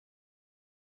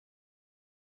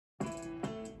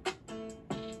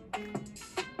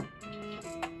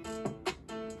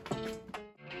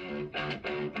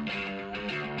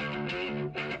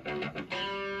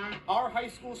high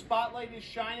school spotlight is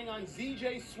shining on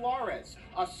ZJ Suarez,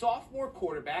 a sophomore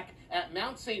quarterback at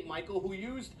Mount St. Michael who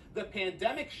used the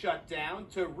pandemic shutdown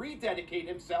to rededicate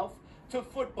himself to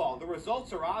football. The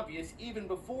results are obvious even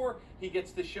before he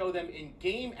gets to show them in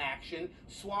game action.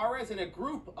 Suarez and a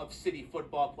group of city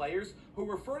football players who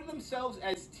refer to themselves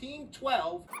as Team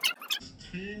 12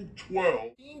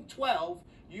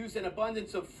 use an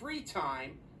abundance of free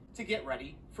time to get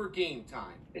ready for game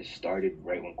time. It started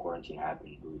right when quarantine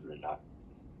happened, believe it or not.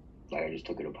 Like, I just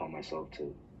took it upon myself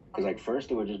to, because like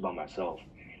first it was just by myself,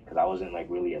 because I wasn't like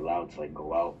really allowed to like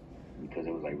go out because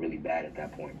it was like really bad at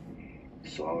that point.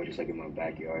 So I was just like in my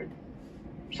backyard,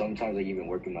 sometimes like even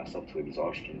working myself to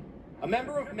exhaustion. A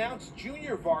member of Mount's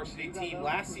junior varsity team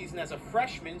last season as a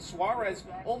freshman, Suarez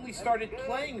only started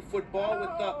playing football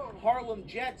with the Harlem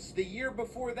Jets the year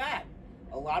before that.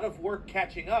 A lot of work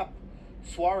catching up.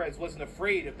 Suarez wasn't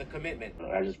afraid of the commitment.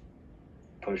 I just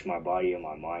pushed my body and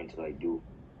my mind to like do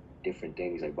different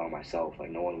things like by myself.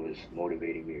 Like no one was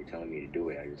motivating me or telling me to do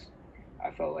it. I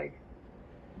felt like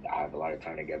I have a lot of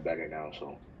time to get better now,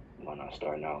 so why not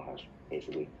start now? That's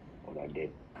basically what I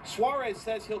did. Suarez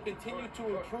says he'll continue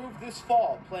to improve this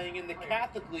fall, playing in the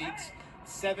Catholic League's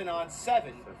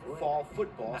 7-on-7 fall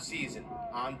football season.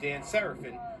 I'm Dan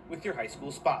Serafin with your high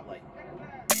school spotlight.